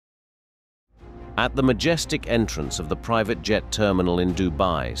At the majestic entrance of the private jet terminal in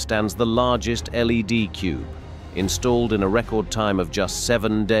Dubai stands the largest LED cube, installed in a record time of just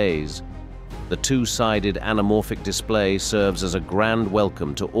 7 days. The two-sided anamorphic display serves as a grand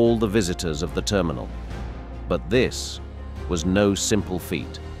welcome to all the visitors of the terminal. But this was no simple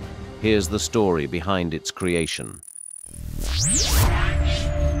feat. Here's the story behind its creation.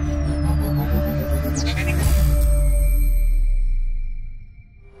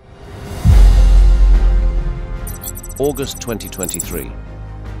 August 2023.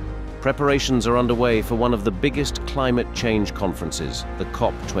 Preparations are underway for one of the biggest climate change conferences, the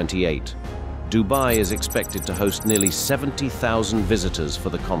COP28. Dubai is expected to host nearly 70,000 visitors for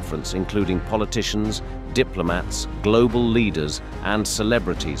the conference, including politicians, diplomats, global leaders, and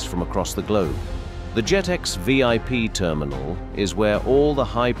celebrities from across the globe. The JETEX VIP Terminal is where all the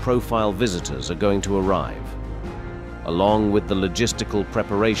high-profile visitors are going to arrive. Along with the logistical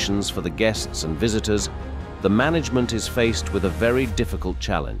preparations for the guests and visitors, the management is faced with a very difficult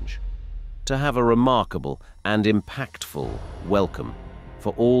challenge: to have a remarkable and impactful welcome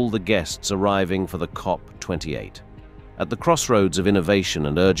for all the guests arriving for the COP28. At the crossroads of innovation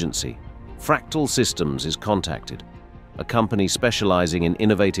and urgency, Fractal Systems is contacted, a company specializing in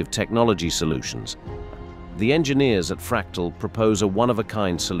innovative technology solutions. The engineers at Fractal propose a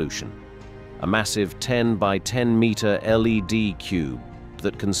one-of-a-kind solution, a massive 10 by 10 meter LED cube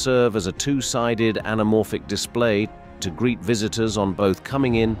that can serve as a two-sided anamorphic display to greet visitors on both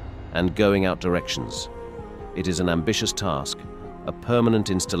coming in and going out directions. It is an ambitious task, a permanent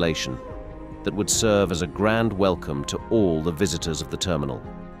installation that would serve as a grand welcome to all the visitors of the terminal.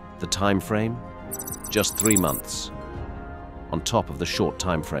 The time frame? Just 3 months, on top of the short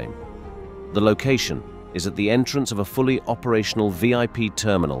time frame. The location is at the entrance of a fully operational VIP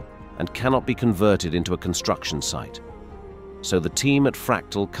terminal and cannot be converted into a construction site. So the team at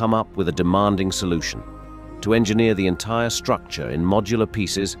Fractal come up with a demanding solution: to engineer the entire structure in modular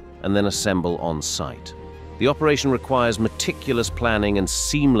pieces and then assemble on site. The operation requires meticulous planning and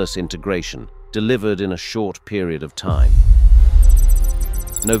seamless integration, delivered in a short period of time.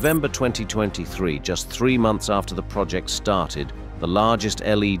 November 2023, just 3 months after the project started, the largest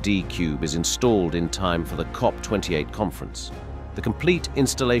LED cube is installed in time for the COP28 conference. The complete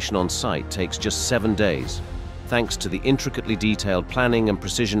installation on site takes just 7 days, thanks to the intricately detailed planning and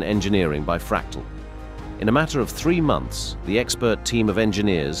precision engineering by Fractal. In a matter of 3 months, the expert team of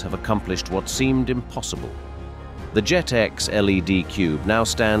engineers have accomplished what seemed impossible. The JETEX LED cube now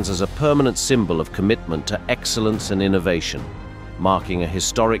stands as a permanent symbol of commitment to excellence and innovation, marking a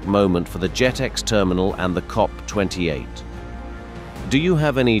historic moment for the JETEX terminal and the COP28. Do you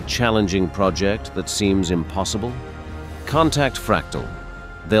have any challenging project that seems impossible? Contact Fractal.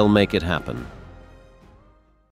 They'll make it happen.